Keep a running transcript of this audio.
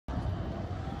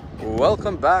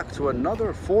Welcome back to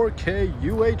another 4K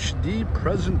UHD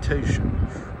presentation.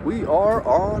 We are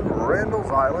on Randall's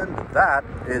Island. That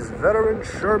is veteran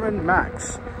Sherman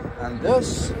Max. And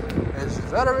this is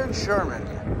veteran Sherman.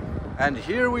 And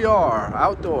here we are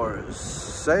outdoors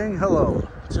saying hello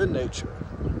to nature.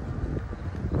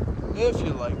 If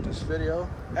you like this video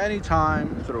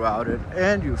anytime throughout it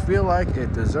and you feel like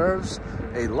it deserves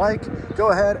a like,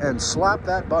 go ahead and slap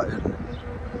that button.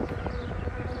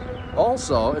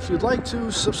 Also, if you'd like to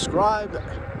subscribe,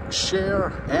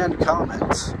 share, and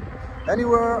comment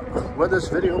anywhere where this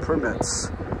video permits,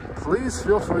 please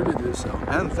feel free to do so.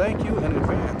 And thank you in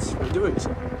advance for doing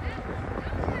so.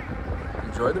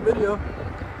 Enjoy the video.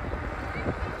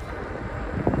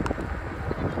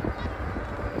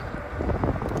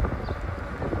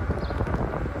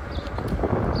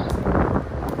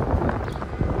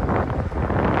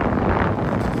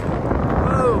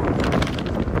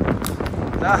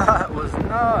 That was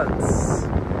nuts.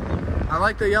 I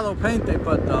like the yellow paint they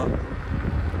put though.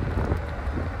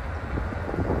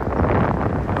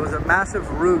 There was a massive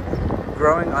root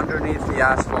growing underneath the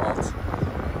asphalt,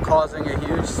 causing a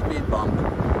huge speed bump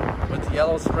with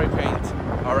yellow spray paint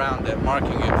around it,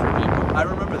 marking it for people. I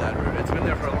remember that root. It's been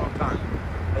there for a long time.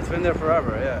 It's been there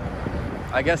forever, yeah.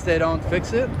 I guess they don't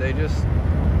fix it. They just,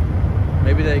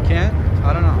 maybe they can't.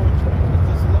 I don't know.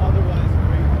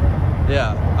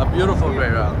 Yeah, a beautiful gray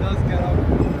route.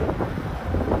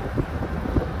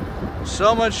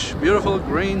 So much beautiful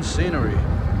green scenery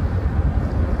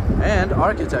and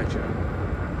architecture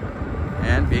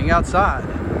and being outside.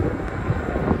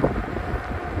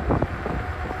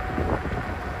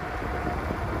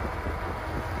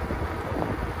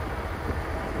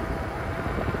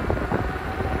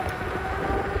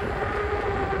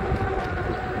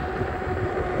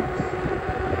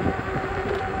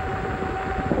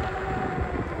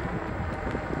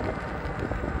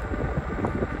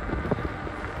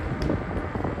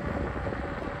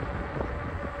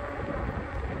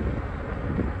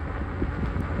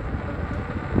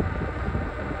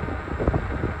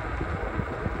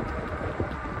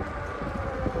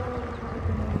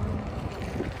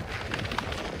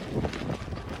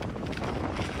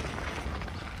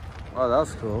 Oh, that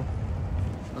was cool.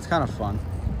 That's kind of fun.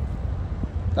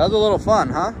 That was a little fun,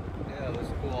 huh? Yeah, it was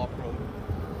a cool off-road.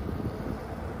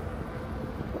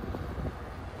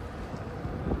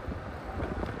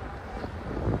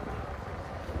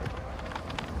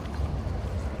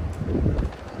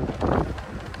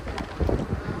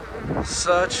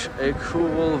 Such a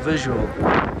cool visual.